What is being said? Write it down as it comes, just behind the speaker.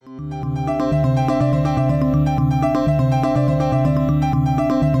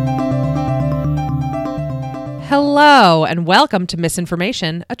Hello, and welcome to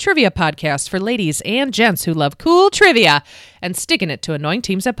Misinformation, a trivia podcast for ladies and gents who love cool trivia and sticking it to annoying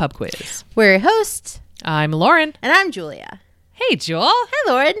teams at pub quiz. We're your hosts. I'm Lauren. And I'm Julia. Hey, Jewel.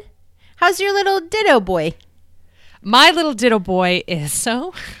 Hi, Lauren. How's your little ditto boy? My little ditto boy is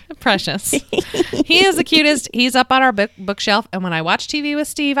so precious. He is the cutest. He's up on our bookshelf, and when I watch TV with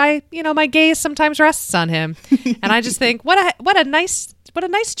Steve, my gaze sometimes rests on him, and I just think, what a nice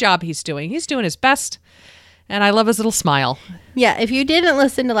job he's doing. He's doing his best, and I love his little smile. Yeah, if you didn't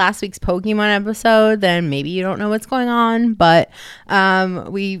listen to last week's Pokemon episode, then maybe you don't know what's going on. But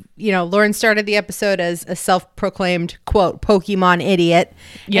Lauren started the episode as a self-proclaimed, quote, Pokemon idiot.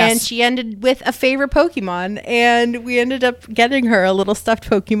 Yes. And she ended with a favorite Pokemon. And we ended up getting her a little stuffed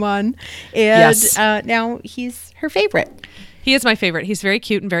Pokemon. And yes. Now he's her favorite. He is my favorite. He's very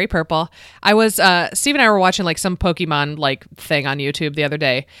cute and very purple. I was, Steve and I were watching like some Pokemon like thing on YouTube the other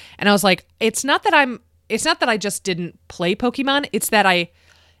day. And I was like, it's not that I just didn't play Pokemon. It's that I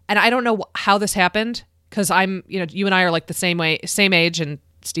don't know how this happened because you and I are like the same age, and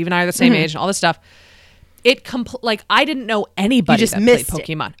Steve and I are the same age and all this stuff. I didn't know anybody that played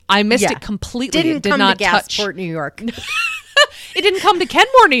Pokemon. I missed it completely. Did not to Gasport, New York. It didn't come to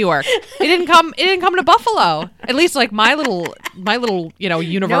Kenmore, New York. It didn't come to Buffalo. At least like my little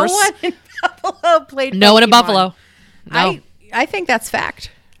universe. No one in Buffalo played Pokemon. No one in Buffalo. No. I think that's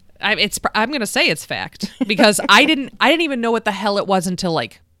fact. I'm gonna say it's fact because I didn't even know what the hell it was until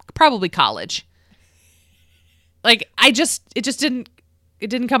like probably college. Like it didn't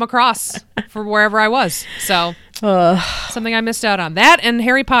come across for wherever I was. So something I missed out on. That and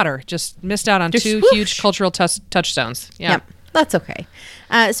Harry Potter just missed out on two huge cultural touchstones. Yeah. Yep, that's okay.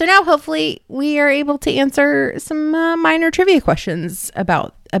 So now hopefully we are able to answer some minor trivia questions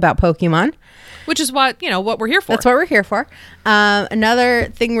about Pokemon. Which is what we're here for. That's what we're here for.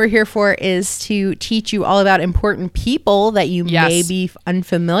 Another thing we're here for is to teach you all about important people that you may be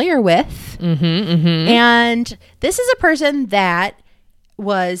unfamiliar with. Mm-hmm, mm-hmm. And this is a person that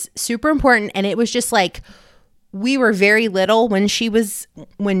was super important, and it was just like we were very little when she was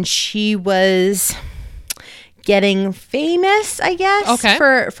getting famous, I guess, okay.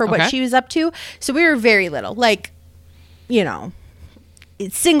 for what she was up to. So we were very little, like,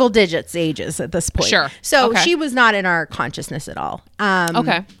 single digits ages at this point. Sure. So she was not in our consciousness at all.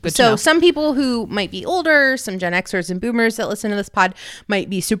 Okay. Good to so know. some people who might be older, some Gen Xers and Boomers that listen to this pod might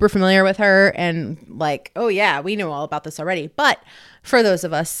be super familiar with her and like, oh yeah, we know all about this already. But for those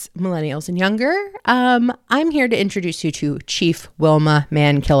of us millennials and younger, I'm here to introduce you to Chief Wilma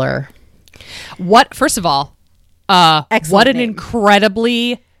Mankiller. First of all, excellent what an name.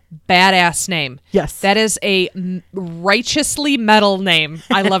 Incredibly badass name. Yes. That is a righteously metal name.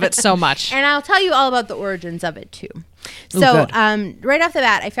 I love it so much. And I'll tell you all about the origins of it too. So right off the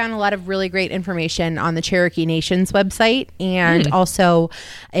bat, I found a lot of really great information on the Cherokee Nation's website and also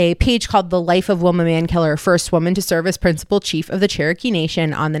a page called The Life of Wilma Mankiller, First Woman to Serve as Principal Chief of the Cherokee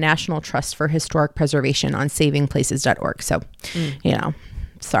Nation on the National Trust for Historic Preservation on savingplaces.org. So,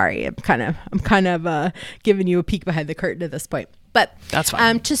 sorry, I'm kind of giving you a peek behind the curtain at this point. But that's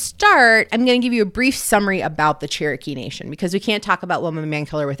fine. To start, I'm going to give you a brief summary about the Cherokee Nation because we can't talk about Wilma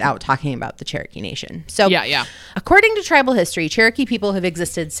Mankiller without talking about the Cherokee Nation. So, according to tribal history, Cherokee people have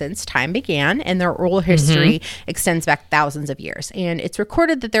existed since time began, and their oral history extends back thousands of years. And it's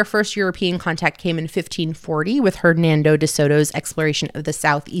recorded that their first European contact came in 1540 with Hernando de Soto's exploration of the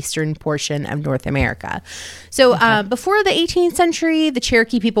southeastern portion of North America. So, before the 18th century, the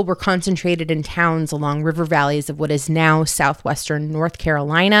Cherokee people were concentrated in towns along river valleys of what is now southwestern North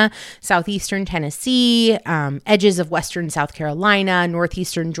Carolina, southeastern Tennessee, edges of western South Carolina,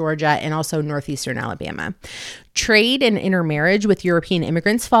 northeastern Georgia, and also northeastern Alabama. Trade and intermarriage with European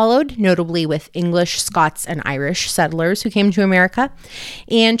immigrants followed, notably with English, Scots, and Irish settlers who came to America.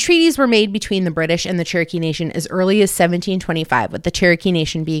 And treaties were made between the British and the Cherokee Nation as early as 1725, with the Cherokee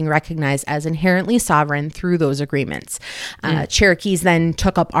Nation being recognized as inherently sovereign through those agreements. Cherokees then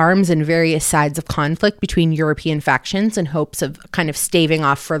took up arms in various sides of conflict between European factions in hopes of kind of staving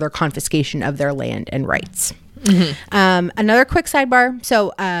off further confiscation of their land and rights. Another quick sidebar.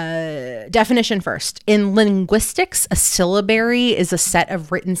 So, definition first. In linguistics, a syllabary is a set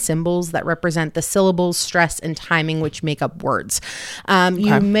of written symbols that represent the syllables, stress, and timing which make up words.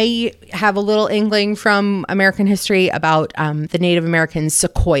 You may have a little inkling from American history about the Native American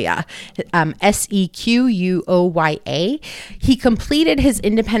Sequoyah, Sequoya. He completed his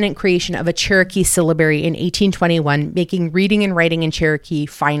independent creation of a Cherokee syllabary in 1821, making reading and writing in Cherokee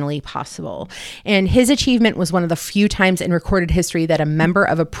finally possible. And his achievement was was one of the few times in recorded history that a member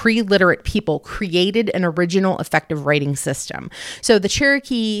of a pre-literate people created an original effective writing system. So the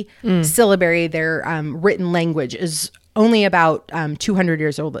Cherokee syllabary, their written language, is only about 200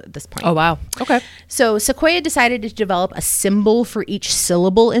 years old at this point. Oh, wow. Okay. So Sequoyah decided to develop a symbol for each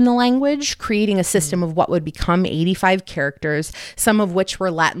syllable in the language, creating a system of what would become 85 characters, some of which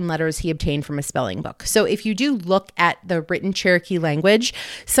were Latin letters he obtained from a spelling book. So if you do look at the written Cherokee language,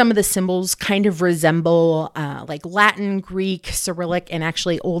 some of the symbols kind of resemble like Latin, Greek, Cyrillic, and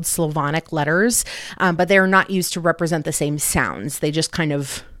actually Old Slavonic letters, but they're not used to represent the same sounds. They just kind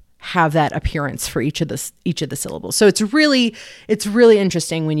of have that appearance for each of the syllables. So it's really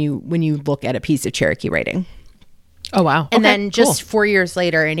interesting when you look at a piece of Cherokee writing. Oh, wow. And then just 4 years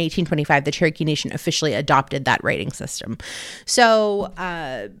later, in 1825, the Cherokee Nation officially adopted that writing system. So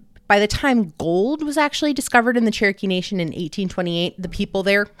by the time gold was actually discovered in the Cherokee Nation in 1828, the people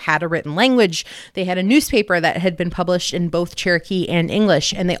there had a written language. They had a newspaper that had been published in both Cherokee and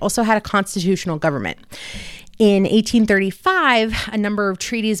English, and they also had a constitutional government. In 1835, a number of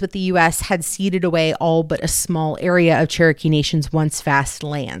treaties with the U.S. had ceded away all but a small area of Cherokee Nation's once vast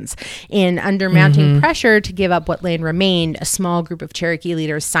lands. And under mounting pressure to give up what land remained, a small group of Cherokee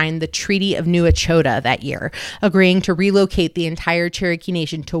leaders signed the Treaty of New Echota that year, agreeing to relocate the entire Cherokee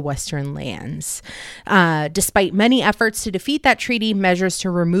Nation to western lands. Despite many efforts to defeat that treaty, measures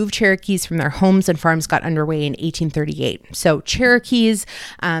to remove Cherokees from their homes and farms got underway in 1838. So Cherokees,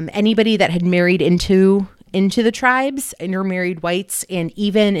 anybody that had married into the tribes, intermarried whites, and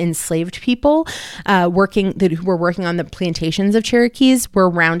even enslaved people who were working on the plantations of Cherokees were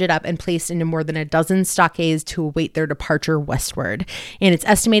rounded up and placed into more than a dozen stockades to await their departure westward. And it's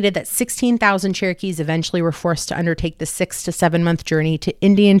estimated that 16,000 Cherokees eventually were forced to undertake the 6 to 7 month journey to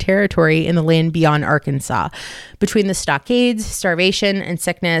Indian Territory in the land beyond Arkansas. Between the stockades, starvation, and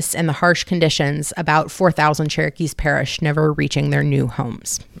sickness, and the harsh conditions, about 4,000 Cherokees perished, never reaching their new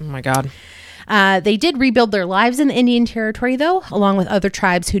homes. Oh my God. They did rebuild their lives in the Indian Territory, though, along with other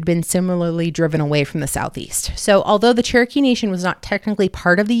tribes who'd been similarly driven away from the Southeast. So although the Cherokee Nation was not technically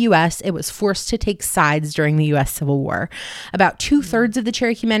part of the U.S., it was forced to take sides during the U.S. Civil War. About 2/3 of the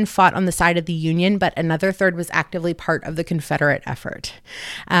Cherokee men fought on the side of the Union, but another third was actively part of the Confederate effort.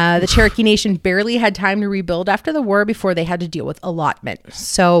 The Cherokee Nation barely had time to rebuild after the war before they had to deal with allotment.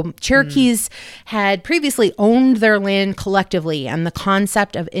 So Cherokees had previously owned their land collectively, and the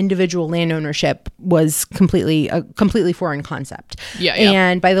concept of individual land ownership was a completely foreign concept. Yeah.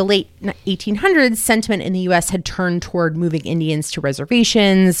 And by the late 1800s, sentiment in the U.S. had turned toward moving Indians to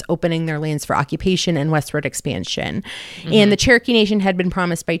reservations, opening their lands for occupation and westward expansion. And the Cherokee Nation had been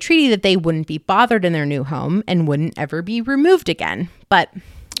promised by treaty that they wouldn't be bothered in their new home and wouldn't ever be removed again. But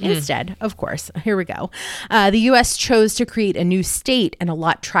instead, of course, here we go. The U.S. chose to create a new state and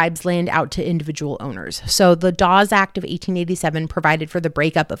allot tribes land out to individual owners. So the Dawes Act of 1887 provided for the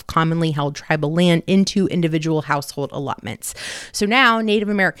breakup of commonly held tribal land into individual household allotments. So now Native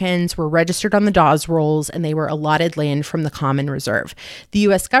Americans were registered on the Dawes rolls and they were allotted land from the Common Reserve. The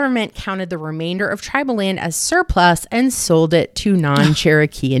U.S. government counted the remainder of tribal land as surplus and sold it to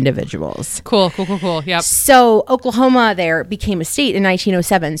non-Cherokee individuals. Cool. Yep. So Oklahoma there became a state in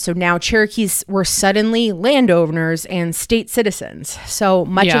 1907. So now Cherokees were suddenly landowners and state citizens. So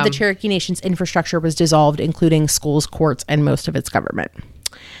much of the Cherokee Nation's infrastructure was dissolved, including schools, courts, and most of its government.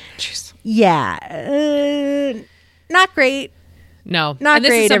 Jeez. Yeah. Not great. No. Not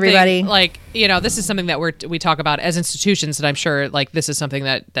great, everybody. Like, this is something that we talk about as institutions, and I'm sure like this is something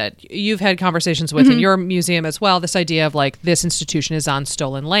that you've had conversations with in your museum as well. This idea of like this institution is on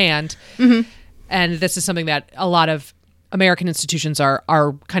stolen land. And this is something that a lot of American institutions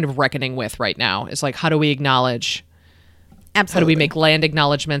are kind of reckoning with right now. Is like, how do we acknowledge? Absolutely. How do we make land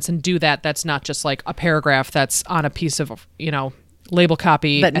acknowledgments and do that? That's not just like a paragraph that's on a piece of, label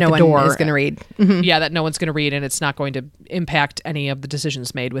copy that at no the one door. is going to read. Yeah, that no one's going to read, and it's not going to impact any of the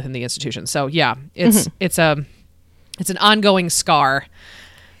decisions made within the institution. So yeah, it's an ongoing scar.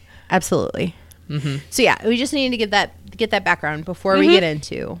 Absolutely. So yeah, we just need to get that background before we get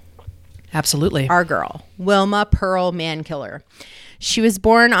into absolutely our girl, Wilma Pearl Mankiller. She was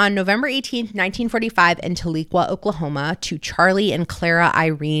born on November 18th, 1945 in Tahlequah, Oklahoma, to Charlie and Clara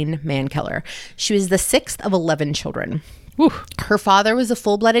Irene Mankiller. She was the sixth of 11 children. Whew. Her father was a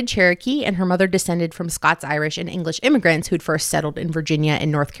full-blooded Cherokee, and her mother descended from Scots, Irish, and English immigrants who'd first settled in Virginia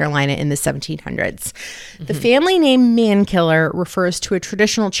and North Carolina in the 1700s. The family name Mankiller refers to a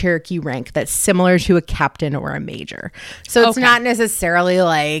traditional Cherokee rank that's similar to a captain or a major. So it's not necessarily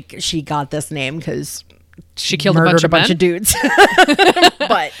like she got this name because she killed a bunch of dudes.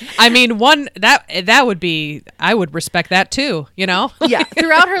 But I mean, that would be, I would respect that too, you know? Yeah.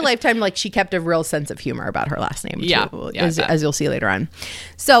 Throughout her lifetime, like, she kept a real sense of humor about her last name, too, as you'll see later on.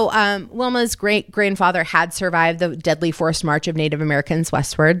 So Wilma's great-grandfather had survived the deadly forced march of Native Americans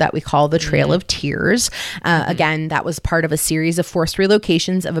westward that we call the Trail of Tears. Again, that was part of a series of forced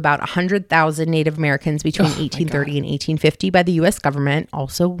relocations of about 100,000 Native Americans between 1830 and 1850 by the U.S. government,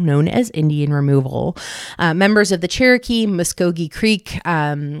 also known as Indian removal. Members of the Cherokee, Muskogee Creek,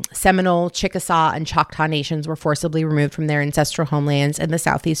 Seminole, Chickasaw, and Choctaw nations were forcibly removed from their ancestral homelands in the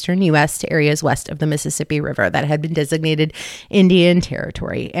southeastern U.S. to areas west of the Mississippi River that had been designated Indian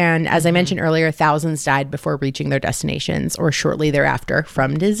Territory. And as I mentioned earlier, thousands died before reaching their destinations or shortly thereafter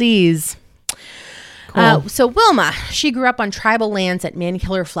from disease. Cool. So Wilma, she grew up on tribal lands at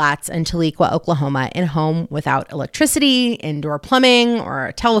Mankiller Flats in Tahlequah, Oklahoma, in a home without electricity, indoor plumbing, or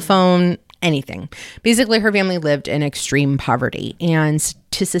a telephone, anything. Basically, her family lived in extreme poverty, and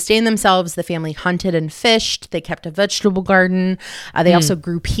to sustain themselves, the family hunted and fished. They kept a vegetable garden. They also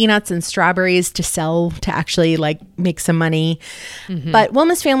grew peanuts and strawberries to sell, to actually make some money. But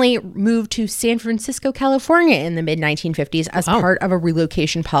Wilma's family moved to San Francisco, California in the mid-1950s as part of a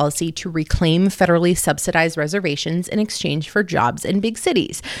relocation policy to reclaim federally subsidized reservations in exchange for jobs in big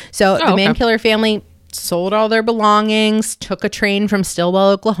cities. So the Mankiller family sold all their belongings, took a train from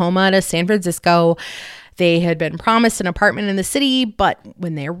Stillwell, Oklahoma to San Francisco. They had been promised an apartment in the city, but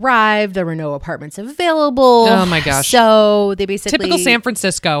when they arrived, there were no apartments available. Oh my gosh. So they basically... Typical San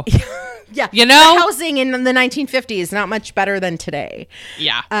Francisco. Yeah. You know? The housing in the 1950s, not much better than today.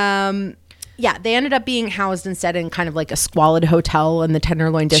 Yeah. Yeah, they ended up being housed instead in kind of like a squalid hotel in the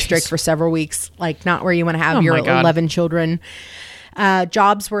Tenderloin district for several weeks, not where you want to have your 11 children.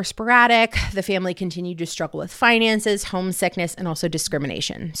 Jobs were sporadic. The family continued to struggle with finances, homesickness, and also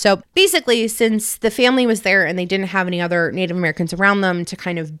discrimination. So basically, since the family was there and they didn't have any other Native Americans around them to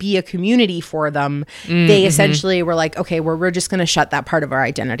kind of be a community for them, they essentially were like, okay, we're just going to shut that part of our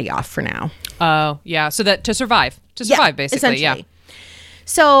identity off for now. Oh, yeah. So that to survive, basically. Essentially. Yeah.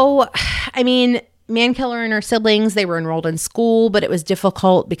 So, I mean, Mankiller and her siblings, they were enrolled in school, but it was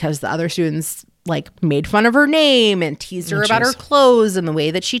difficult because the other students made fun of her name and teased her about her clothes and the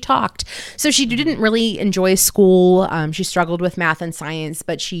way that she talked. So she didn't really enjoy school. She struggled with math and science,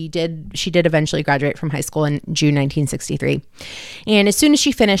 but she did eventually graduate from high school in June 1963. And as soon as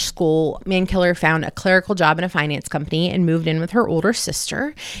she finished school, Mankiller found a clerical job in a finance company and moved in with her older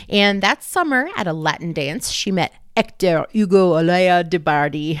sister. And that summer at a Latin dance, she met Hector Hugo Olaya de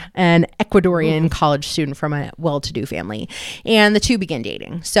Bardi, an Ecuadorian college student from a well-to-do family, and the two began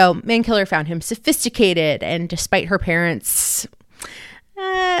dating. So Mankiller found him sophisticated, and despite her parents'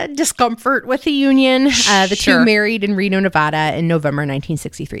 discomfort with the union, the two married in Reno, Nevada in November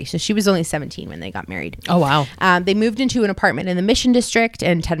 1963. So she was only 17 when they got married. Oh, wow. They moved into an apartment in the Mission District,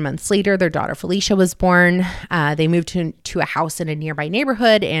 and 10 months later, their daughter Felicia was born. They moved to a house in a nearby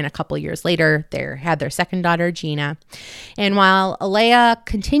neighborhood, and a couple years later, they had their second daughter, Gina. And while Olaya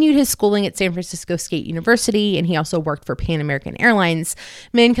continued his schooling at San Francisco State University, and he also worked for Pan American Airlines,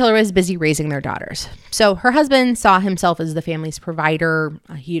 Mankiller was busy raising their daughters. So her husband saw himself as the family's provider.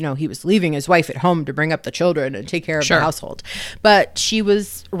 He was leaving his wife at home to bring up the children and take care of the household. But she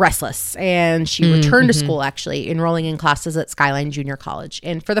was restless, and she returned to school, actually, enrolling in classes at Skyline Junior College.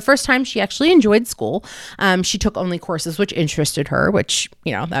 And for the first time, she actually enjoyed school. She took only courses which interested her, which,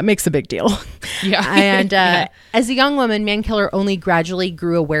 that makes a big deal. Yeah. And as a young woman, Mankiller only gradually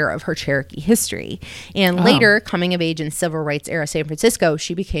grew aware of her Cherokee history. And later, coming of age in civil rights era San Francisco,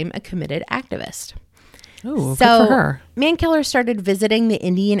 she became a committed activist. Oh, good for her. Mankiller started visiting the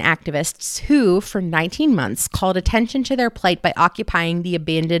Indian activists who, for 19 months, called attention to their plight by occupying the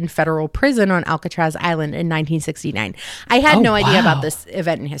abandoned federal prison on Alcatraz Island in 1969. I had no idea about this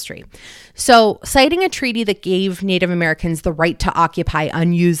event in history. So, citing a treaty that gave Native Americans the right to occupy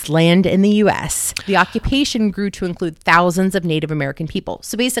unused land in the U.S., the occupation grew to include thousands of Native American people.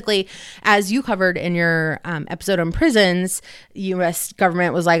 So basically, as you covered in your episode on prisons, the U.S.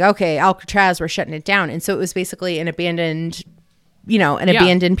 government was like, okay, Alcatraz, we're shutting it down. And so it was basically an abandoned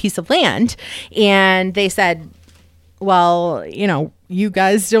piece of land. And they said, well, you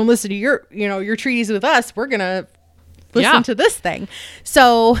guys don't listen to your treaties with us. We're going to listen to this thing.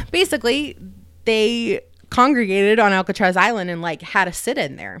 So basically they congregated on Alcatraz Island and had a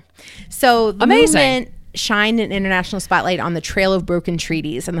sit-in there. So the movement shined an international spotlight on the trail of broken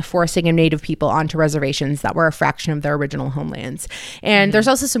treaties and the forcing of Native people onto reservations that were a fraction of their original homelands. And there's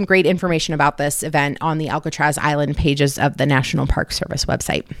also some great information about this event on the Alcatraz Island pages of the National Park Service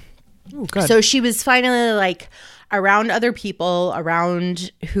website. Oh, good. So she was finally around other people,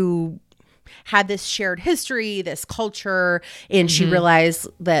 around who had this shared history, this culture, and she realized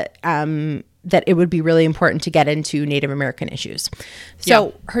that that it would be really important to get into Native American issues.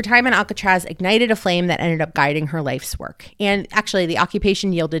 So her time in Alcatraz ignited a flame that ended up guiding her life's work. And actually, the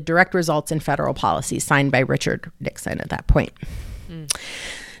occupation yielded direct results in federal policies signed by Richard Nixon at that point.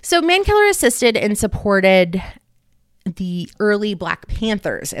 So Mankiller assisted and supported the early Black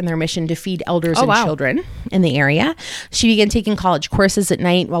Panthers in their mission to feed elders and children in the area. She began taking college courses at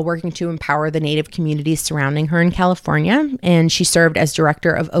night while working to empower the Native communities surrounding her in California, and she served as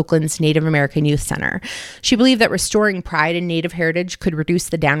director of Oakland's Native American Youth Center. She believed that restoring pride in Native heritage could reduce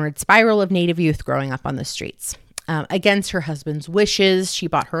the downward spiral of Native youth growing up on the streets. Against her husband's wishes, she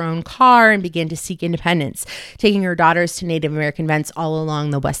bought her own car and began to seek independence, taking her daughters to Native American events all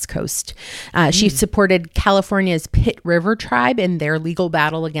along the West Coast. She supported California's Pitt River tribe in their legal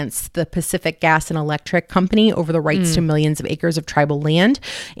battle against the Pacific Gas and Electric Company over the rights to millions of acres of tribal land.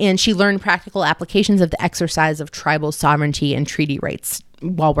 And she learned practical applications of the exercise of tribal sovereignty and treaty rights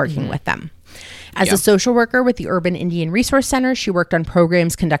while working with them. As a social worker with the Urban Indian Resource Center, she worked on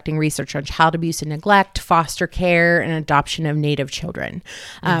programs conducting research on child abuse and neglect, foster care, and adoption of Native children.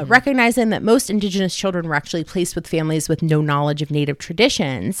 Recognizing that most Indigenous children were actually placed with families with no knowledge of Native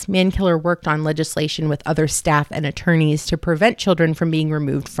traditions, Mankiller worked on legislation with other staff and attorneys to prevent children from being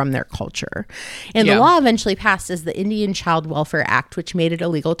removed from their culture. And the law eventually passed as the Indian Child Welfare Act, which made it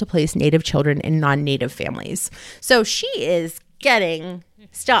illegal to place Native children in non-Native families. So she is getting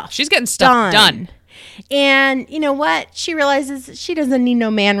stuff. She's getting stuff done. And you know what? She realizes she doesn't need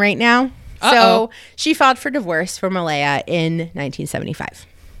no man right now. So she filed for divorce from Malaya in 1975.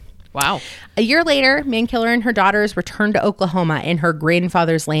 Wow. A year later, Mankiller and her daughters returned to Oklahoma in her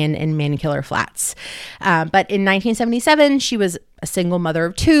grandfather's land in Mankiller Flats. But in 1977, she was a single mother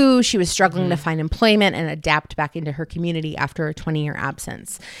of two. She was struggling to find employment and adapt back into her community after a 20-year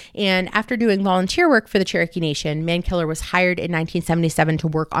absence. And after doing volunteer work for the Cherokee Nation, Mankiller was hired in 1977 to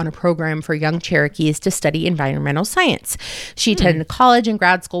work on a program for young Cherokees to study environmental science. She attended college and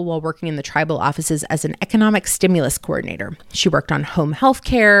grad school while working in the tribal offices as an economic stimulus coordinator. She worked on home health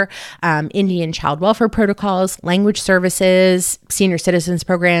care, Indian child welfare protocols, language services, senior citizens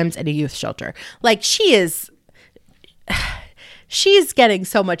programs, and a youth shelter. Like, she's getting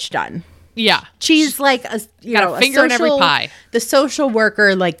so much done. Yeah. She's like a finger in every pie. The social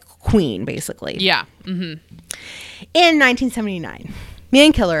worker, like, queen, basically. Yeah. In 1979,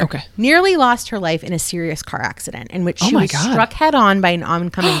 Mankiller nearly lost her life in a serious car accident in which she was struck head on by an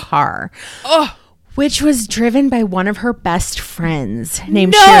oncoming car. Which was driven by one of her best friends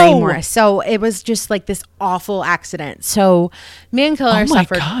named Sherry Morris. So it was just like this awful accident. So Mankiller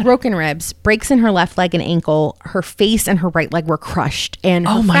suffered broken ribs, breaks in her left leg and ankle. Her face and her right leg were crushed. And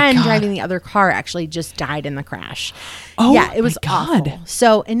her friend driving the other car actually just died in the crash. It was awful.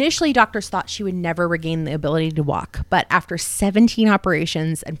 So initially, doctors thought she would never regain the ability to walk. But after 17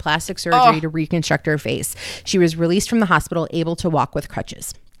 operations and plastic surgery to reconstruct her face, she was released from the hospital, able to walk with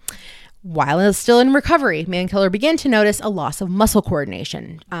crutches. While still in recovery, Mankiller began to notice a loss of muscle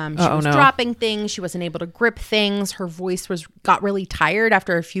coordination. She was dropping things. She wasn't able to grip things. Her voice got really tired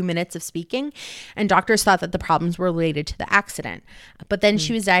after a few minutes of speaking. And doctors thought that the problems were related to the accident. But then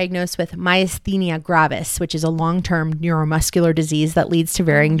she was diagnosed with myasthenia gravis, which is a long-term neuromuscular disease that leads to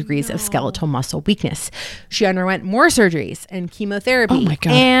varying degrees of skeletal muscle weakness. She underwent more surgeries and chemotherapy.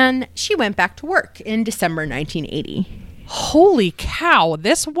 And she went back to work in December 1980. Holy cow,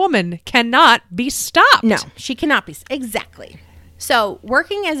 this woman cannot be stopped. No, she cannot be. Exactly. So,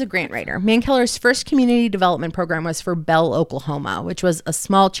 working as a grant writer, Mankiller's first community development program was for Bell, Oklahoma, which was a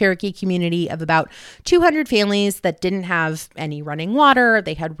small Cherokee community of about 200 families that didn't have any running water.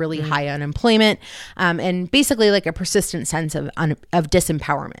 They had really high unemployment, and basically like a persistent sense of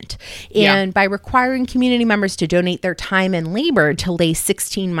disempowerment. And by requiring community members to donate their time and labor to lay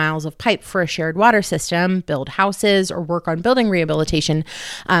 16 miles of pipe for a shared water system, build houses, or work on building rehabilitation,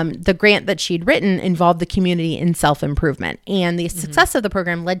 the grant that she'd written involved the community in self-improvement. And the success of the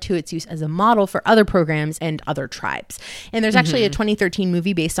program led to its use as a model for other programs and other tribes. And there's actually a 2013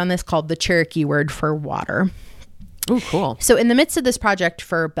 movie based on this called The Cherokee Word for Water. Oh, cool. So in the midst of this project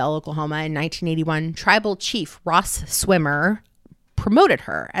for Bell, Oklahoma in 1981, tribal chief Ross Swimmer promoted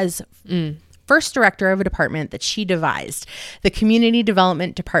her as first director of a department that she devised, the Community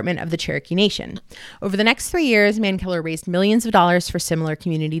Development Department of the Cherokee Nation. Over the next 3 years, Mankiller raised millions of dollars for similar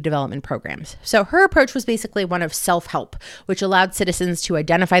community development programs. So her approach was basically one of self-help, which allowed citizens to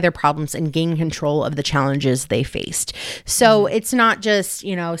identify their problems and gain control of the challenges they faced. So it's not just,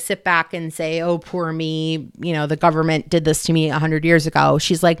 sit back and say, oh, poor me, the government did this to me 100 years ago.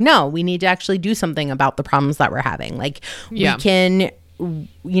 She's like, no, we need to actually do something about the problems that we're having. Like,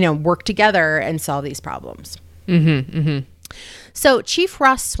 work together and solve these problems. Mm-hmm, mm-hmm. So Chief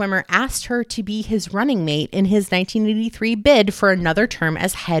Ross Swimmer asked her to be his running mate in his 1983 bid for another term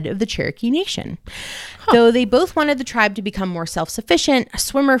as head of the Cherokee Nation. Though they both wanted the tribe to become more self-sufficient,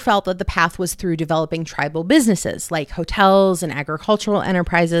 Swimmer felt that the path was through developing tribal businesses like hotels and agricultural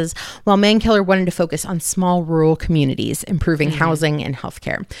enterprises, while Mankiller wanted to focus on small rural communities, improving housing and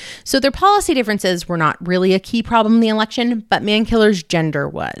healthcare. So their policy differences were not really a key problem in the election, but Mankiller's gender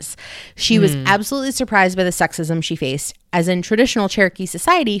was. She was absolutely surprised by the sexism she faced, as in traditional Cherokee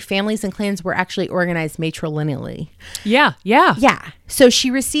society, families and clans were actually organized matrilineally. Yeah. So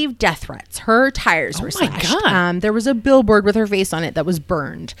she received death threats. Her tires were slashed. God. There was a billboard with her face on it that was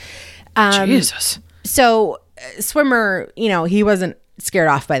burned. Jesus. So Swimmer, he wasn't scared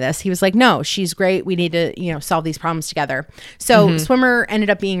off by this. He was like, no, she's great. We need to, solve these problems together. So Swimmer ended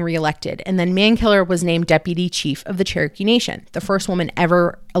up being reelected. And then Mankiller was named deputy chief of the Cherokee Nation, the first woman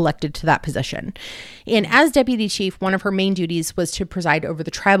ever elected to that position. And as deputy chief, one of her main duties was to preside over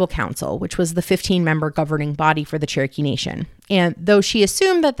the tribal council, which was the 15-member governing body for the Cherokee Nation. And though she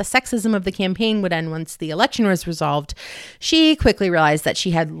assumed that the sexism of the campaign would end once the election was resolved, she quickly realized that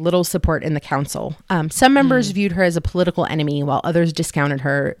she had little support in the council. Some members viewed her as a political enemy, while others discounted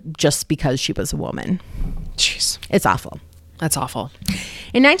her just because she was a woman. Jeez. It's awful. That's awful.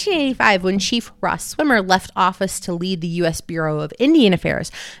 In 1985, when Chief Ross Swimmer left office to lead the U.S. Bureau of Indian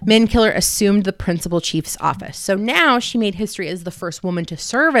Affairs, Mankiller assumed the principal chief's office. So now she made history as the first woman to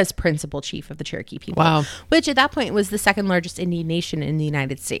serve as principal chief of the Cherokee people, which at that point was the second largest Indian nation in the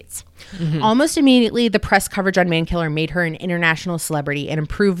United States. Almost immediately, the press coverage on Mankiller made her an international celebrity and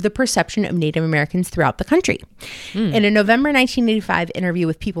improved the perception of Native Americans throughout the country. In a November 1985 interview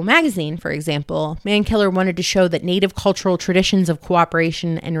with People magazine, for example, Mankiller wanted to show that Native cultural traditions of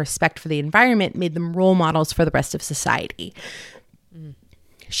cooperation and respect for the environment made them role models for the rest of society.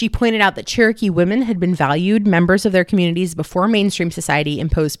 She pointed out that Cherokee women had been valued members of their communities before mainstream society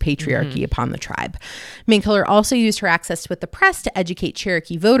imposed patriarchy upon the tribe. Mankiller also used her access with the press to educate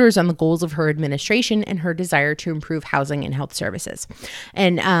Cherokee voters on the goals of her administration and her desire to improve housing and health services.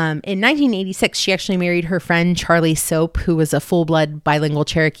 And in 1986, she actually married her friend Charlie Soap, who was a full-blood bilingual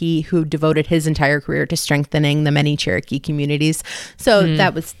Cherokee who devoted his entire career to strengthening the many Cherokee communities. So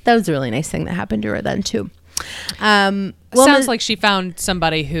that was a really nice thing that happened to her then too. Sounds like she found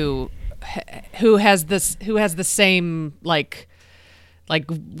somebody who has the same like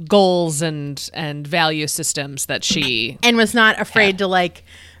goals and value systems that she and was not afraid to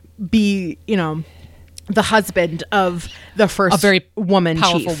be the husband of the first very woman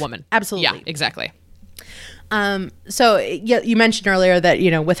powerful chief. woman. Absolutely. Yeah, exactly. So you mentioned earlier that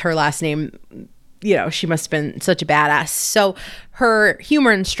with her last name, she must have been such a badass. So her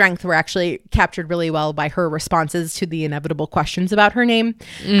humor and strength were actually captured really well by her responses to the inevitable questions about her name.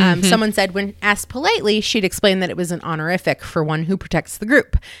 Someone said when asked politely, she'd explain that it was an honorific for one who protects the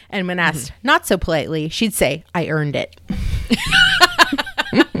group. And when asked not so politely, she'd say, I earned it.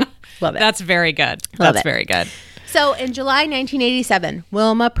 Love it. That's very good. That's very good. So in July 1987,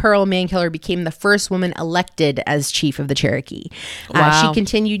 Wilma Pearl Mankiller became the first woman elected as chief of the Cherokee. She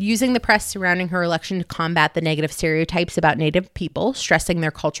continued using the press surrounding her election to combat the negative stereotypes about Native people, stressing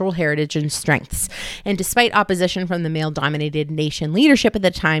their cultural heritage and strengths. And despite opposition from the male-dominated nation leadership at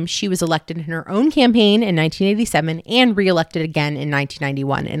the time, she was elected in her own campaign in 1987 and reelected again in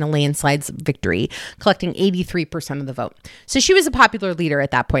 1991 in a landslide victory, collecting 83% of the vote. So she was a popular leader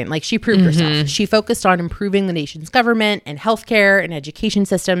at that point. She proved herself. She focused on improving the nation's government and healthcare and education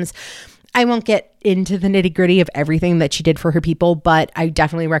systems. I won't get into the nitty gritty of everything that she did for her people, but I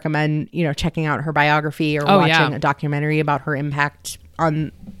definitely recommend, checking out her biography or watching a documentary about her impact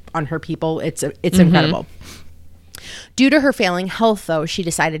on her people. It's incredible. Due to her failing health, though, she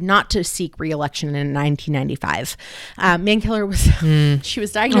decided not to seek re-election in 1995. Mankiller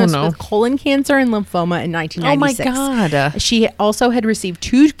was diagnosed with colon cancer and lymphoma in 1996. Oh my God. She also had received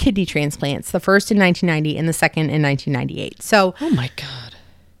 2 kidney transplants, the first in 1990 and the second in 1998. So, oh my God.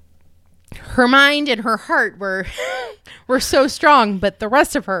 Her mind and her heart were so strong, but the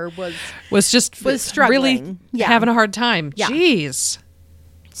rest of her was struggling. Really having a hard time. Yeah. Jeez.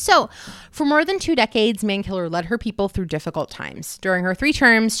 So, for more than 2 decades, Mankiller led her people through difficult times. During her 3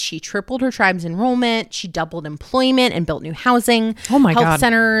 terms, she tripled her tribe's enrollment, she doubled employment and built new housing, health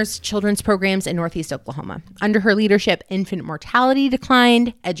centers, children's programs in Northeast Oklahoma. Under her leadership, infant mortality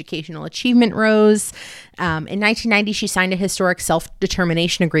declined, educational achievement rose. In 1990, she signed a historic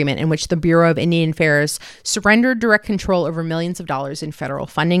self-determination agreement in which the Bureau of Indian Affairs surrendered direct control over millions of dollars in federal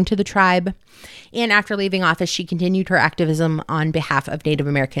funding to the tribe. And after leaving office, she continued her activism on behalf of Native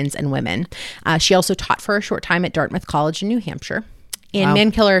Americans and women. She also taught for a short time at Dartmouth College in New Hampshire. And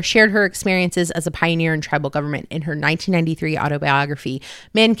Mankiller shared her experiences as a pioneer in tribal government in her 1993 autobiography,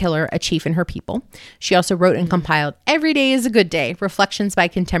 Mankiller, A Chief and Her People. She also wrote and compiled Every Day is a Good Day, Reflections by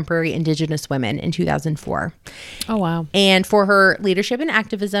Contemporary Indigenous Women in 2004. Oh, wow. And for her leadership and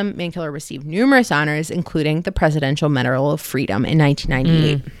activism, Mankiller received numerous honors, including the Presidential Medal of Freedom in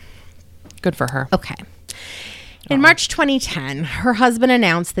 1998. Good for her. Okay. In March 2010, her husband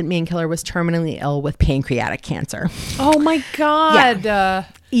announced that Mankiller was terminally ill with pancreatic cancer. Oh my God! I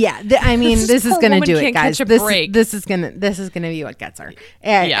mean, this is going to do it, guys. This is going to be what gets her.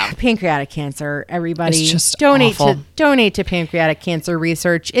 Pancreatic cancer. Everybody, it's just awful. donate to pancreatic cancer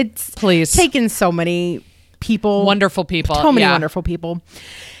research. It's taken so many people, wonderful people, so many wonderful people.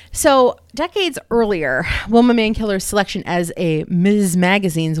 So, decades earlier, Wilma Mankiller's selection as a Ms.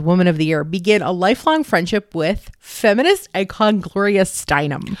 Magazine's Woman of the Year began a lifelong friendship with feminist icon Gloria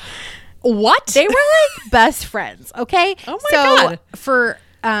Steinem. What? They were like best friends, okay? Oh my God. For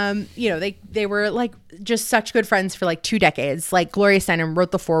they were like just such good friends for like 2 decades. Like Gloria Steinem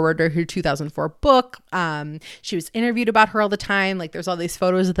wrote the foreword to her 2004 book. She was interviewed about her all the time. Like there's all these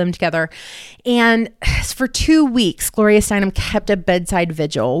photos of them together. And for 2 weeks, Gloria Steinem kept a bedside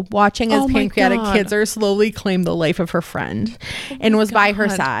vigil, watching as pancreatic cancer slowly claimed the life of her friend, and was by her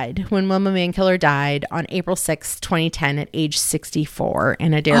side when Wilma Mankiller died on April 6, 2010 at age 64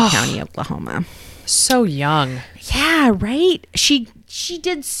 in Adair County, Oklahoma. So young. Yeah, right? She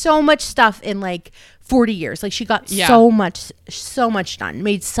did so much stuff in like 40 years. Like she got so much done,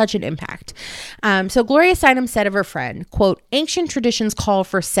 made such an impact. So Gloria Steinem said of her friend, quote, "Ancient traditions call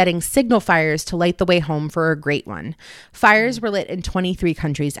for setting signal fires to light the way home for a great one. Fires were lit in 23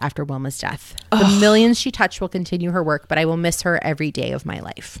 countries after Wilma's death. The millions she touched will continue her work, but I will miss her every day of my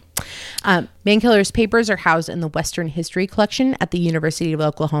life." Mankiller's papers are housed in the Western History Collection at the University of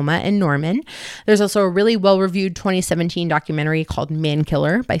Oklahoma in Norman. There's also a really well-reviewed 2017 documentary called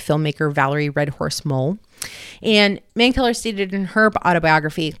Mankiller by filmmaker Valerie Red Horse Mole. And Mankiller stated in her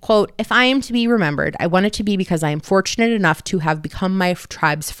autobiography, quote, "If I am to be remembered, I want it to be because I am fortunate enough to have become my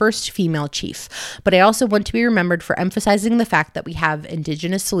tribe's first female chief. But I also want to be remembered for emphasizing the fact that we have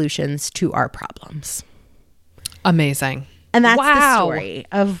indigenous solutions to our problems." Amazing. And that's the story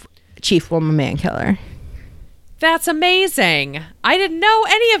of Chief Wilma Mankiller. That's amazing. I didn't know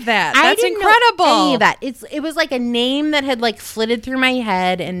any of that. That's Know incredible. any of that. It was like a name that had like flitted through my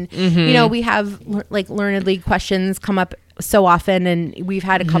head, and you know, we have like learnedly questions come up so often, and we've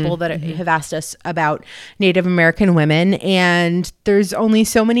had a couple that have asked us about Native American women, and there's only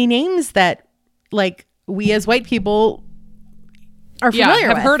so many names that like we as white people are familiar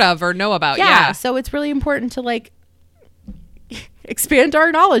with, have heard of or know about. So it's really important to like expand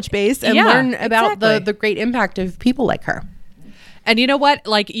our knowledge base and learn about the great impact of people like her. And you know what?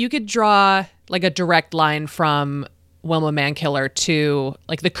 Like you could draw like a direct line from Wilma Mankiller to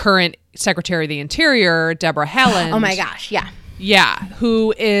like the current Secretary of the Interior, Deborah Haaland. Oh my gosh. Yeah. Yeah.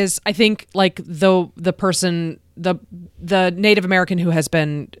 Who is, I think, like the person, the Native American who has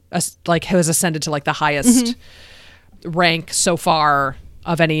been like who has ascended to like the highest rank so far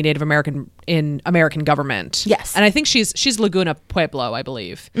of any Native American in American government. Yes. And I think she's Laguna Pueblo, I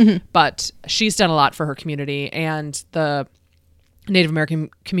believe. But she's done a lot for her community and the Native American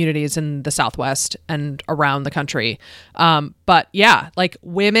communities in the Southwest and around the country. But yeah, like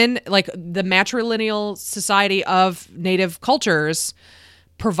women, like the matrilineal society of Native cultures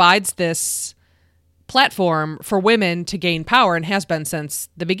provides this platform for women to gain power and has been since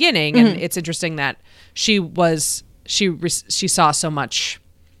the beginning. And it's interesting that she saw so much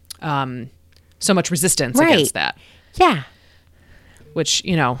resistance against that. Yeah. Which,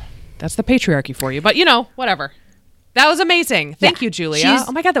 you know, that's the patriarchy for you. But, you know, whatever. That was amazing. Thank you, Julia.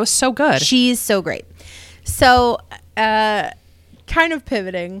 Oh my God, that was so good. She's so great. So, kind of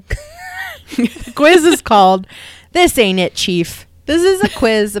pivoting. The quiz is called This Ain't It, Chief. This is a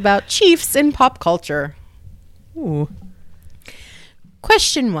quiz about chiefs in pop culture. Ooh.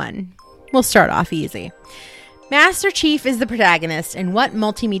 Question 1. We'll start off easy. Master Chief is the protagonist in what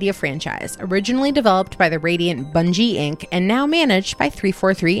multimedia franchise, originally developed by the Radiant Bungie Inc. and now managed by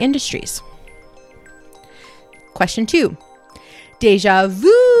 343 Industries? Question 2. Deja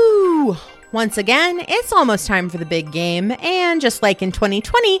vu! Once again, it's almost time for the big game, and just like in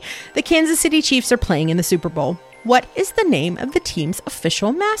 2020, the Kansas City Chiefs are playing in the Super Bowl. What is the name of the team's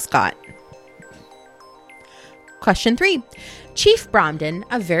official mascot? Question 3. Chief Bromden,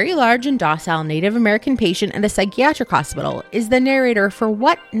 a very large and docile Native American patient at a psychiatric hospital, is the narrator for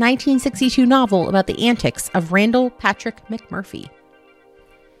what 1962 novel about the antics of Randall Patrick McMurphy?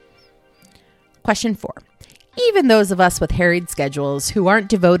 Question 4. Even those of us with harried schedules who aren't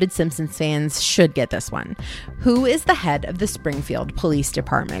devoted Simpsons fans should get this one. Who is the head of the Springfield Police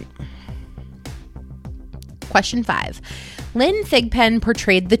Department? Question 5. Lynn Thigpen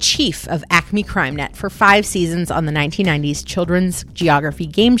portrayed the chief of Acme CrimeNet for 5 seasons on the 1990s children's geography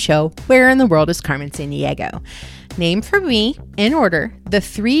game show, Where in the World is Carmen Sandiego? Name for me, in order, the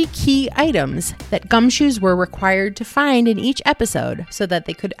 3 key items that Gumshoes were required to find in each episode so that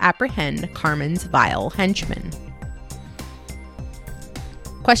they could apprehend Carmen's vile henchmen.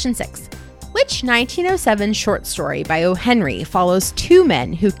 Question 6. Which 1907 short story by O. Henry follows 2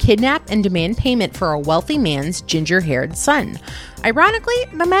 men who kidnap and demand payment for a wealthy man's ginger-haired son? Ironically,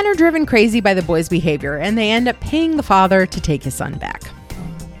 the men are driven crazy by the boy's behavior, and they end up paying the father to take his son back.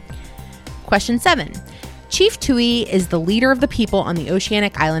 Question 7. Chief Tui is the leader of the people on the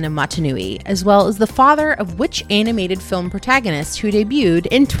oceanic island of Motunui, as well as the father of which animated film protagonist who debuted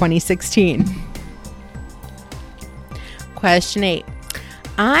in 2016? Question 8.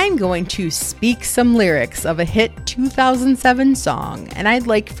 I'm going to speak some lyrics of a hit 2007 song, and I'd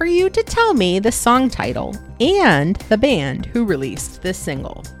like for you to tell me the song title and the band who released this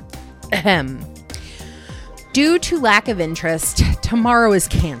single. Ahem. Due to lack of interest, tomorrow is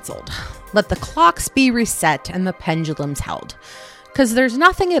canceled. Let the clocks be reset and the pendulums held. 'Cause there's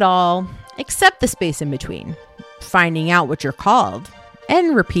nothing at all except the space in between. Finding out what you're called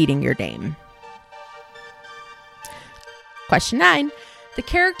and repeating your name. Question 9. The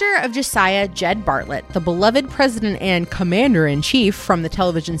character of Josiah Jed Bartlett, the beloved president and commander-in-chief from the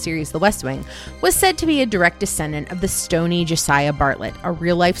television series The West Wing, was said to be a direct descendant of the stony Josiah Bartlett, a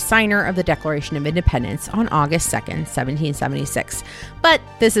real-life signer of the Declaration of Independence on August 2nd, 1776. But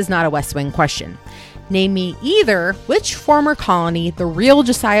this is not a West Wing question. Name me either which former colony the real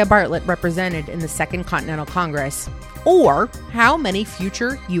Josiah Bartlett represented in the Second Continental Congress, or how many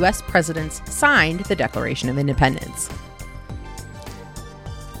future U.S. presidents signed the Declaration of Independence.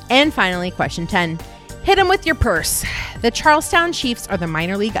 And finally, question 10. Hit 'em with your purse. The Charlestown Chiefs are the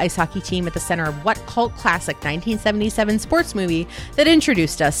minor league ice hockey team at the center of what cult classic 1977 sports movie that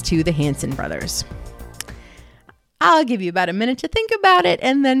introduced us to the Hanson brothers? I'll give you about a minute to think about it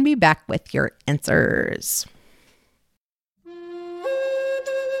and then be back with your answers.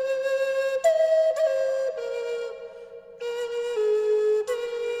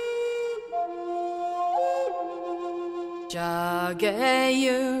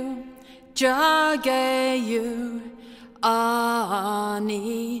 Jagayu,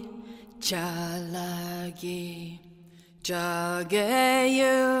 ani chalagi.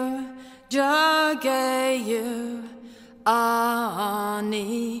 Jagayu,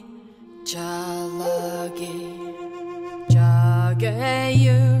 ani chalagi.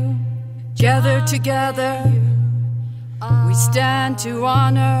 Jagayu, gather together, we stand to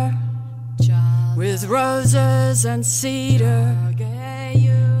honor with roses and cedar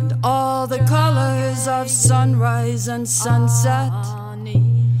and all the colors of sunrise and sunset.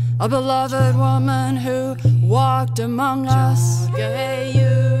 A beloved woman who walked among us.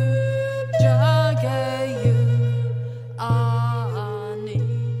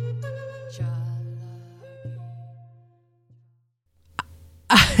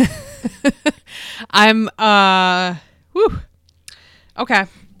 Okay.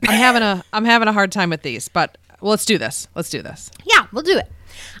 I'm having a hard time with these, but let's do this. Yeah, we'll do it.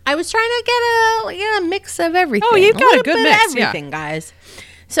 I was trying to get a mix of everything. Oh, you've got a good mix, of everything, guys.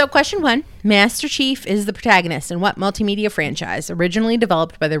 So, question 1: Master Chief is the protagonist in what multimedia franchise, originally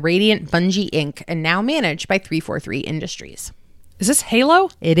developed by the Radiant Bungie Inc. and now managed by 343 Industries? Is this Halo?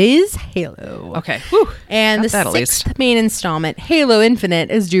 It is Halo. Okay. Whew. And the 6th main installment, Halo Infinite,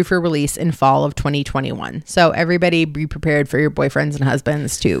 is due for release in fall of 2021. So everybody be prepared for your boyfriends and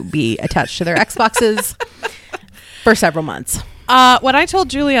husbands to be attached to their Xboxes for several months. When I told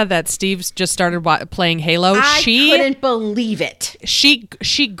Julia that Steve's just started playing Halo, she couldn't believe it. She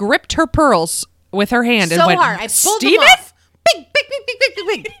gripped her pearls with her hand and went hard. I pulled them off. Big.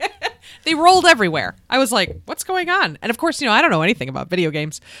 They rolled everywhere. I was like, what's going on? And of course, I don't know anything about video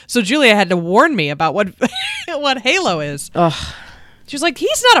games. So Julia had to warn me about what Halo is. Ugh. She was like,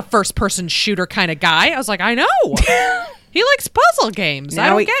 he's not a first-person shooter kind of guy. I was like, I know. He likes puzzle games. I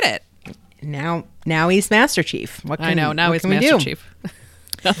don't get it. Now he's Master Chief. Now he's Master Chief.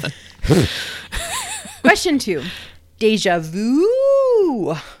 Nothing. Question 2. Deja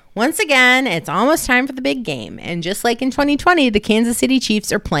vu. Once again, it's almost time for the big game. And just like in 2020, the Kansas City Chiefs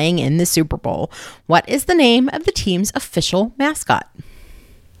are playing in the Super Bowl. What is the name of the team's official mascot?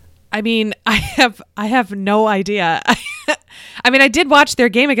 I mean, I have no idea. I mean, I did watch their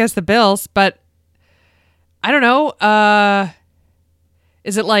game against the Bills, but I don't know.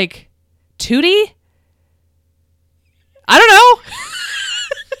 Is it like Tootie? I don't know.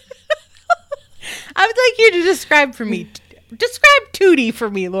 I would like you to describe for me. Describe Tootie for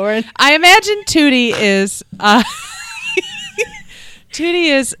me, Lauren. I imagine Tootie is. Tootie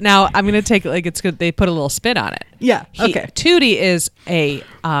is now. I'm going to take like it's good. They put a little spin on it. Yeah. Okay. Tootie is a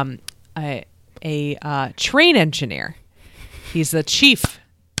train engineer. He's the chief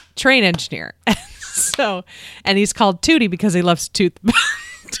train engineer. So, and he's called Tootie because he loves toot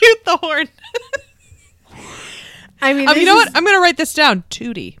the horn. I mean, you know what? I'm going to write this down.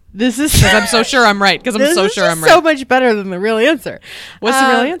 Tootie. This is because I'm so sure I'm right. Because I'm so sure I'm right. So much better than the real answer. What's the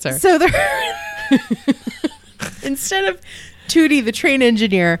real answer? So instead of Tootie, the train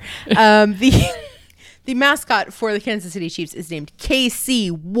engineer, the mascot for the Kansas City Chiefs is named KC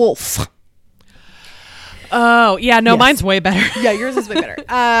Wolf. Oh, yeah. No, yes. Mine's way better. Yeah, yours is way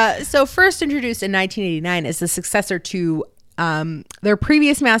better. So first introduced in 1989 as the successor to their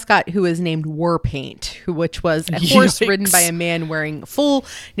previous mascot, who was named Warpaint, which was a horse ridden by a man wearing full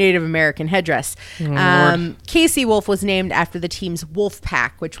Native American headdress. KC Wolf was named after the team's Wolf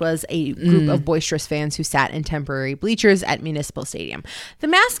Pack, which was a group of boisterous fans who sat in temporary bleachers at Municipal Stadium. The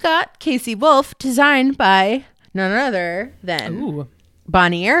mascot, KC Wolf, designed by none other than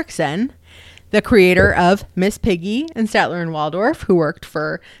Bonnie Erickson, the creator of Miss Piggy and Statler and Waldorf, who worked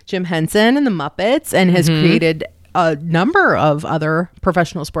for Jim Henson and the Muppets and has created a number of other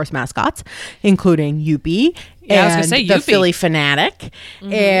professional sports mascots, including Youppi and the Youppi. Philly Fanatic,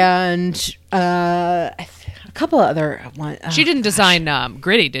 and a couple of other ones. She didn't design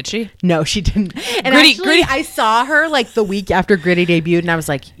Gritty, did she? No, she didn't. And Gritty, I saw her like the week after Gritty debuted, and I was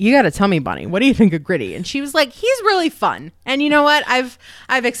like, "You got to tell me, Bonnie, what do you think of Gritty?" And she was like, "He's really fun." And you know what? I've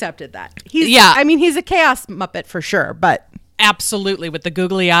accepted that. I mean, he's a chaos Muppet for sure, but. Absolutely, with the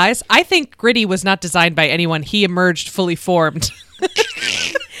googly eyes. I think Gritty was not designed by anyone. He emerged fully formed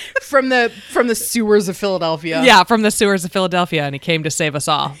from the sewers of Philadelphia. Yeah, from the sewers of Philadelphia, and he came to save us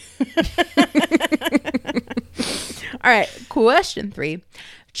all. All right, question 3.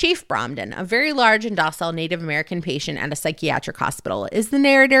 Chief Bromden, a very large and docile Native American patient at a psychiatric hospital, is the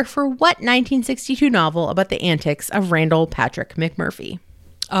narrator for what 1962 novel about the antics of Randall Patrick McMurphy?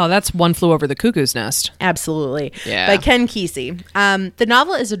 Oh, that's One Flew Over the Cuckoo's Nest. Absolutely. Yeah. By Ken Kesey. The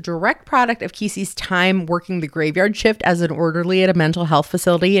novel is a direct product of Kesey's time working the graveyard shift as an orderly at a mental health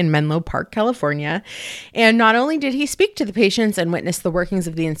facility in Menlo Park, California. And not only did he speak to the patients and witness the workings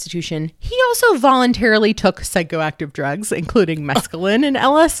of the institution, he also voluntarily took psychoactive drugs, including mescaline and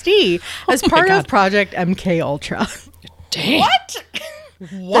LSD, as part of Project MK Ultra. Dang. What?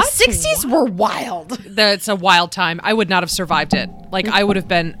 What? The 60s were wild. That's a wild time. I would not have survived it. Like, I would have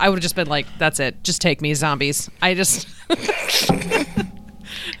just been like, that's it. Just take me, zombies. I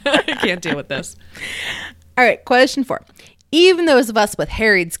can't deal with this. All right, question 4. Even those of us with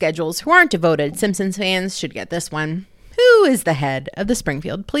harried schedules who aren't devoted Simpsons fans should get this one. Who is the head of the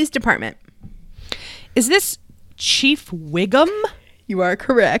Springfield Police Department? Is this Chief Wiggum? You are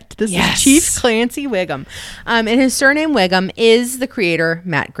correct. This is Chief Clancy Wiggum. And his surname Wiggum is the creator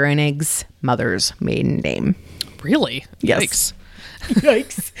Matt Groening's mother's maiden name. Really? Yes.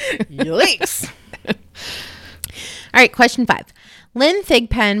 Yikes. Yikes. All right, question 5. Lynn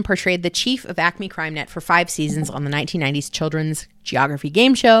Thigpen portrayed the chief of Acme CrimeNet for 5 seasons on the 1990s children's geography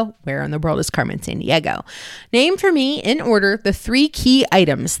game show, Where in the World is Carmen Sandiego? Name for me, in order, the 3 key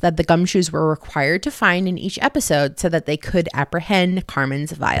items that the Gumshoes were required to find in each episode so that they could apprehend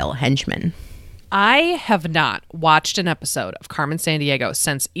Carmen's vile henchmen. I have not watched an episode of Carmen Sandiego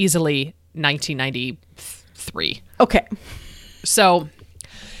since easily 1993. Okay. So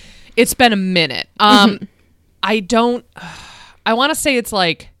it's been a minute. I want to say it's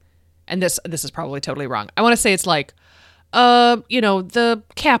like, and this is probably totally wrong. I want to say it's like, the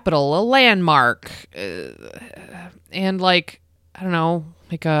Capitol, a landmark, and like, I don't know,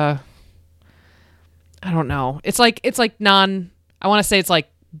 like I don't know. It's like I want to say it's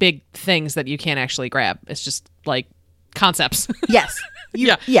like big things that you can't actually grab. It's just like concepts. Yes.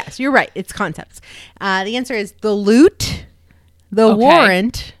 Yes, you're right. It's concepts. The answer is the loot, the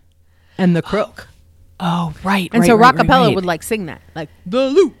warrant, and the crook. Oh, right. And so Rockapella would like sing that. Like, the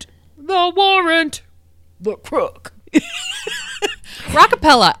loot, the warrant, the crook.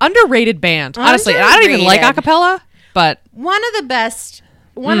 Rockapella, underrated band. Honestly, I don't even like acapella, but one of the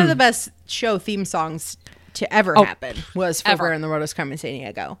best show theme songs to ever happen was for Where in the World is Carmen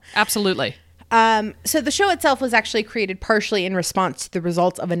Sandiego. Absolutely. So the show itself was actually created partially in response to the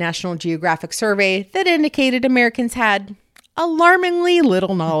results of a National Geographic survey that indicated Americans had alarmingly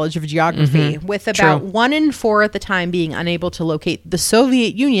little knowledge of geography, with about 1 in 4 at the time being unable to locate the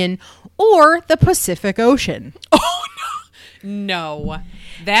Soviet Union or the Pacific Ocean. Oh, no.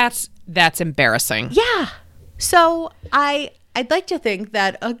 That's embarrassing. Yeah. So I'd like to think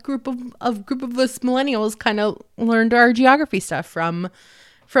that a group of us millennials kind of learned our geography stuff from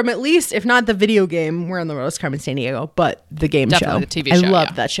at least, if not the video game, Where in the World is Carmen Sandiego, but the game Definitely show. The TV show. I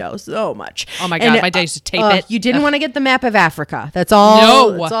loved that show so much. Oh my God, my days to tape it. You didn't want to get the map of Africa. That's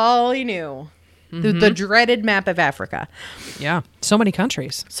all. That's all you knew. The dreaded map of Africa. Yeah. So many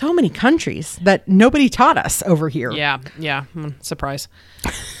countries. So many countries that nobody taught us over here. Yeah. Surprise.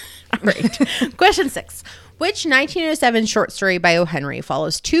 All right. Question 6. Which 1907 short story by O. Henry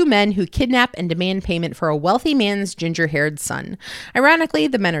follows two men who kidnap and demand payment for a wealthy man's ginger-haired son? Ironically,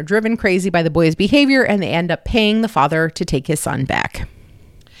 the men are driven crazy by the boy's behavior, and they end up paying the father to take his son back.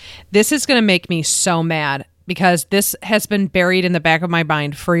 This is going to make me so mad because this has been buried in the back of my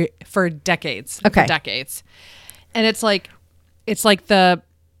mind for decades. Okay. For decades. And it's like the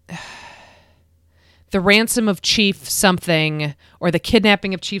ransom of Chief something or the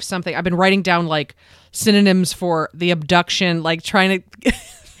kidnapping of Chief something. I've been writing down like synonyms for the abduction, like trying to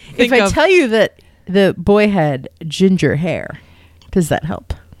think if I tell you that the boy had ginger hair, does that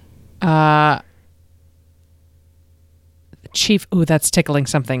help? Chief, ooh, that's tickling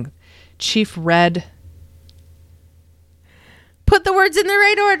something. Chief Red. Put the words in the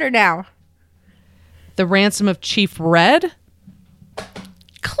right order now. The ransom of Chief Red?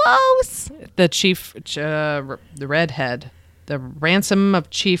 Close. The chief, the redhead. The ransom of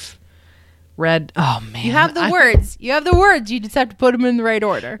Chief Red. Oh man, you have the words. You have the words. You just have to put them in the right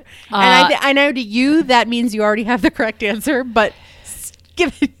order. And I know to you that means you already have the correct answer, but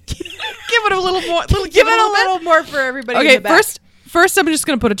give it a little more. Give it a little more for everybody. Okay, in the back. First, I'm just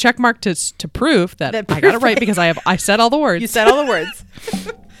going to put a check mark to prove that I got it right because I said all the words. You said all the words.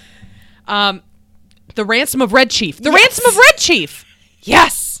 The ransom of Red Chief. The ransom of Red Chief.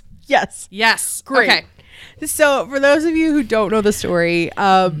 Yes. Yes. Great. Okay. So for those of you who don't know the story,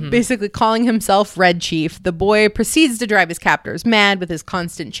 basically calling himself Red Chief, the boy proceeds to drive his captors mad with his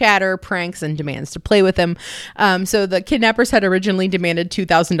constant chatter, pranks, and demands to play with him. So the kidnappers had originally demanded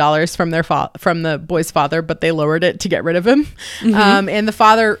 $2,000 from the boy's father, but they lowered it to get rid of him. And the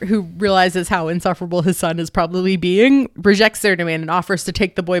father, who realizes how insufferable his son is probably being, rejects their demand and offers to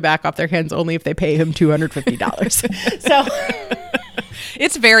take the boy back off their hands only if they pay him $250. So...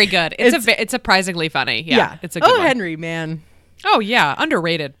 It's very good. It's surprisingly funny. Yeah. It's a good one. Henry, man. Oh, yeah.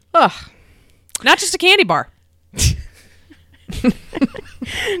 Underrated. Ugh. Not just a candy bar.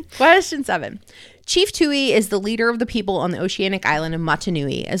 Question 7. Chief Tui is the leader of the people on the oceanic island of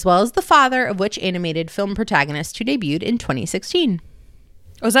Motunui, as well as the father of which animated film protagonist who debuted in 2016.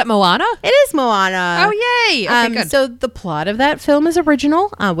 Oh, is that Moana? It is Moana. Oh, yay. Okay, good. So the plot of that film is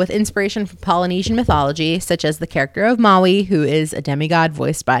original, with inspiration from Polynesian mythology, such as the character of Maui, who is a demigod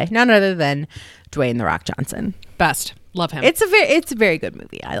voiced by none other than Dwayne "The Rock" Johnson. Best. Love him. It's a very good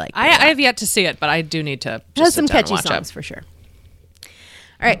movie. I like it. I have yet to see it, but I do need to just it has some sit down catchy and watch songs it. for sure.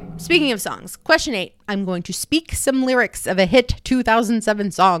 All right. Speaking of songs, question 8. I'm going to speak some lyrics of a hit 2007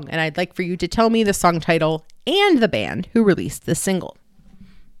 song, and I'd like for you to tell me the song title and the band who released this single.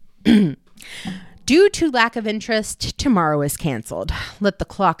 Due to lack of interest, tomorrow is canceled. Let the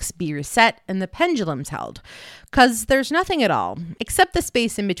clocks be reset and the pendulums held. 'Cause there's nothing at all except the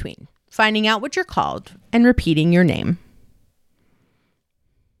space in between. Finding out what you're called and repeating your name.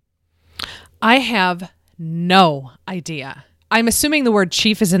 I have no idea. I'm assuming the word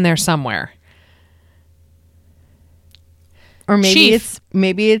chief is in there somewhere. Or maybe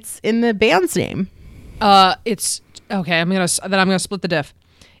it's in the band's name. It's okay. I'm gonna split the diff.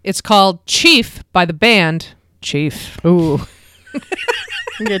 It's called Chief by the band Chief. Ooh.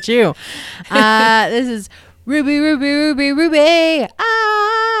 Look at you. This is Ruby, Ruby, Ruby, Ruby.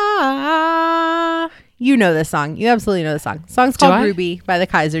 Ah. You know this song. You absolutely know this song. The song's called Ruby by the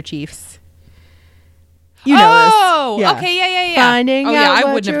Kaiser Chiefs. You know this. Okay, yeah. Finding out I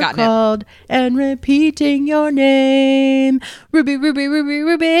what wouldn't you're have gotten called and repeating your name. Ruby, Ruby, Ruby,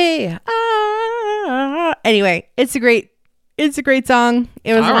 Ruby. Ah. Anyway, it's a great song.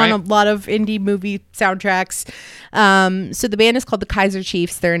 It was on a lot of indie movie soundtracks. So the band is called the Kaiser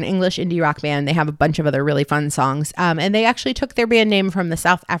Chiefs. They're an English indie rock band. They have a bunch of other really fun songs. And they actually took their band name from the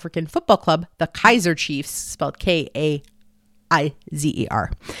South African football club, the Kaiser Chiefs, spelled Kaizer.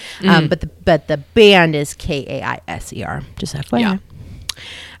 But the band is Kaiser. Just FYI. Yeah.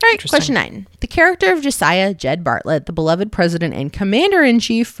 All right, question 9. The character of Josiah Jed Bartlet, the beloved president and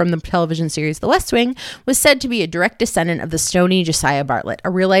commander-in-chief from the television series The West Wing, was said to be a direct descendant of the stony Josiah Bartlet, a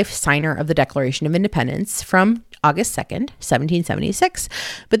real-life signer of the Declaration of Independence from August 2nd, 1776.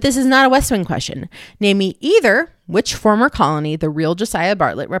 But this is not a West Wing question. Name me either which former colony the real Josiah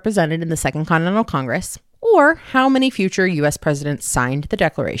Bartlet represented in the Second Continental Congress, or how many future U.S. presidents signed the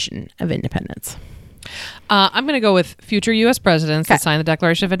Declaration of Independence. I'm going to go with future U.S. presidents that signed the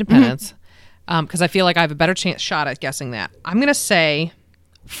Declaration of Independence because I feel like I have a better shot at guessing that. I'm going to say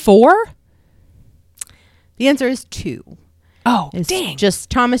 4. The answer is 2. Oh, dang. Just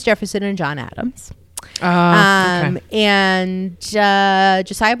Thomas Jefferson and John Adams. Okay. And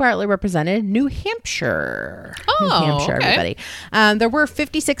Josiah Bartlett represented New Hampshire. New Hampshire, everybody. There were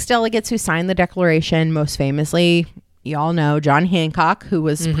 56 delegates who signed the Declaration. Most famously, you all know John Hancock, who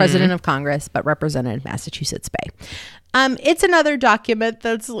was president of Congress but represented Massachusetts Bay. It's another document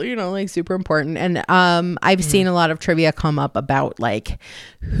that's, like super important. And I've seen a lot of trivia come up about like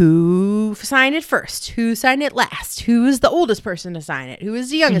who signed it first, who signed it last, who was the oldest person to sign it, who was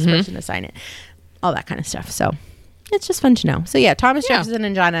the youngest person to sign it, all that kind of stuff. So it's just fun to know. So yeah, Thomas Jefferson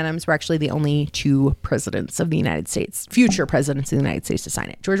and John Adams were actually the only 2 presidents of the United States, future presidents of the United States, to sign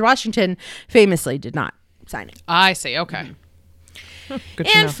it. George Washington famously did not sign it. I see. Okay. Good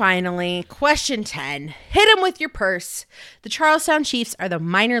to And know. finally, question 10. Hit 'em with your purse. The Charlestown Chiefs are the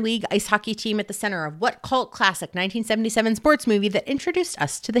minor league ice hockey team at the center of what cult classic 1977 sports movie that introduced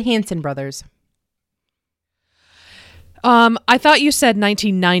us to the Hanson brothers? I thought you said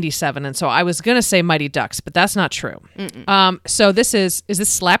 1997, and so I was going to say Mighty Ducks, but that's not true. So this is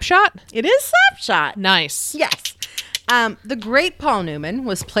this Slapshot? It is Slapshot. Nice. Yes. The great Paul Newman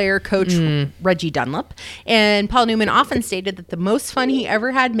was player-coach Reggie Dunlop, and Paul Newman often stated that the most fun he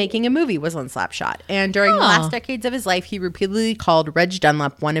ever had making a movie was on Slapshot. And during the last decades of his life, he repeatedly called Reg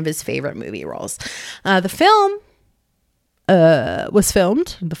Dunlop one of his favorite movie roles. The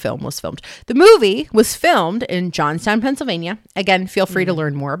movie was filmed in Johnstown, Pennsylvania. Again, feel free to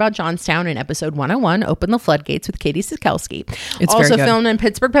learn more about Johnstown in episode 101, Open the Floodgates with Katie Sikowski. It's also very good. filmed in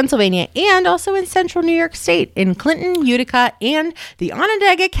Pittsburgh, Pennsylvania, and also in central New York State, in Clinton, Utica, and the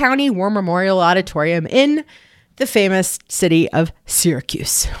Onondaga County War Memorial Auditorium in the famous city of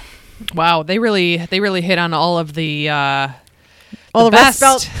Syracuse. Wow, they really hit on all of the All the best.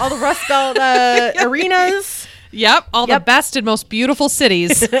 Rust Belt arenas. Yep, the best and most beautiful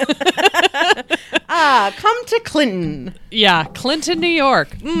cities. Come to Clinton. Yeah, Clinton, New York.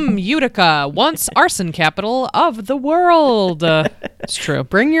 Utica, once arson capital of the world. It's true.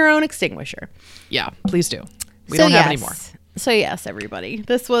 Bring your own extinguisher. Yeah, please do. We don't have any more. So yes, everybody.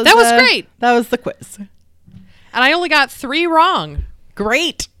 That was great. That was the quiz. And I only got 3 wrong.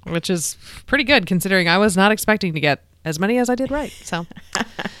 Great. Which is pretty good considering I was not expecting to get as many as I did right. So,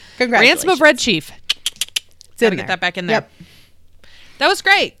 Congratulations. Ransom of Red Chief. Gotta there. get that back in there. Yep. That was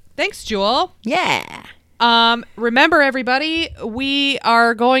great. Thanks, Jewel. Yeah. Remember, everybody, we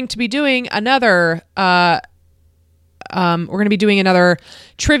are going to be doing another. We're going to be doing another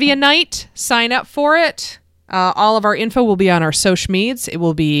trivia night. Sign up for it. All of our info will be on our social medias. It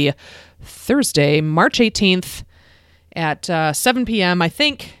will be Thursday, March 18th at 7 p.m. I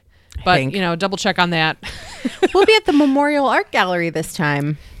think. But, double check on that. We'll be at the Memorial Art Gallery this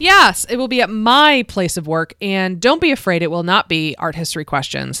time. Yes, it will be at my place of work. And don't be afraid, it will not be art history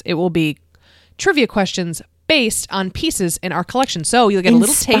questions. It will be trivia questions based on pieces in our collection. So you'll get a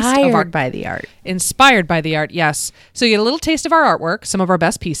little taste of our... Inspired by the art. Inspired by the art, yes. So you get a little taste of our artwork, some of our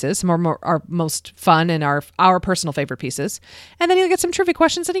best pieces, some of our most fun and our personal favorite pieces. And then you'll get some trivia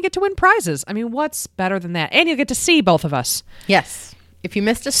questions and you get to win prizes. I mean, what's better than that? And you'll get to see both of us. Yes. If you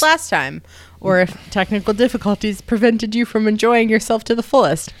missed us last time, or if technical difficulties prevented you from enjoying yourself to the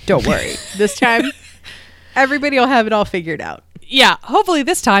fullest, don't worry. This time, everybody will have it all figured out. Yeah, hopefully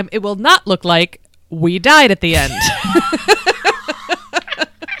this time it will not look like we died at the end. I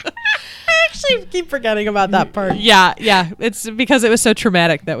actually keep forgetting about that part. Yeah. It's because it was so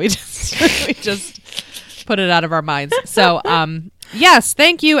traumatic that we just put it out of our minds. So, yes,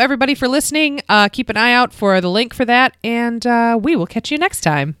 thank you everybody for listening. Keep an eye out for the link for that, and we will catch you next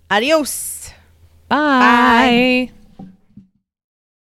time. Adios. Bye.